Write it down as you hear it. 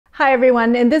Hi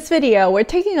everyone, in this video we're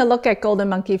taking a look at Golden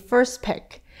Monkey First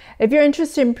Pick. If you're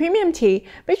interested in premium tea,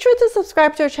 make sure to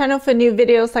subscribe to our channel for new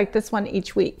videos like this one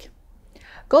each week.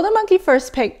 Golden Monkey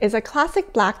First Pick is a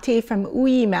classic black tea from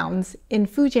Wuyi Mountains in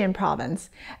Fujian province,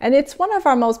 and it's one of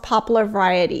our most popular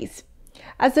varieties.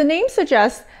 As the name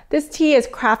suggests, this tea is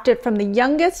crafted from the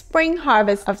youngest spring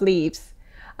harvest of leaves.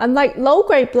 Unlike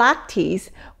low-grade black teas,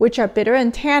 which are bitter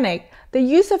and tannic, the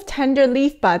use of tender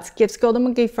leaf buds gives Golden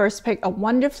Monkey First Pick a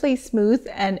wonderfully smooth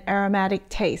and aromatic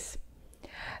taste.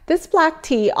 This black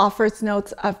tea offers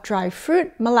notes of dry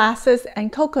fruit, molasses, and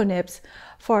cocoa nibs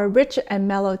for a rich and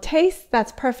mellow taste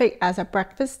that's perfect as a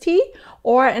breakfast tea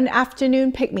or an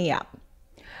afternoon pick-me-up.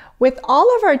 With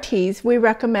all of our teas, we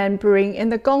recommend brewing in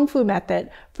the Gongfu method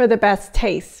for the best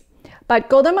taste. But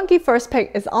Golden Monkey First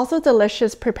Pick is also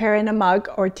delicious prepared in a mug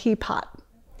or teapot.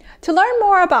 To learn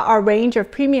more about our range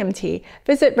of premium tea,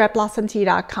 visit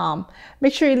redblossomtea.com.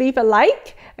 Make sure you leave a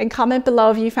like and comment below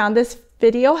if you found this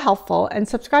video helpful, and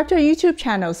subscribe to our YouTube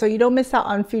channel so you don't miss out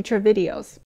on future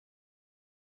videos.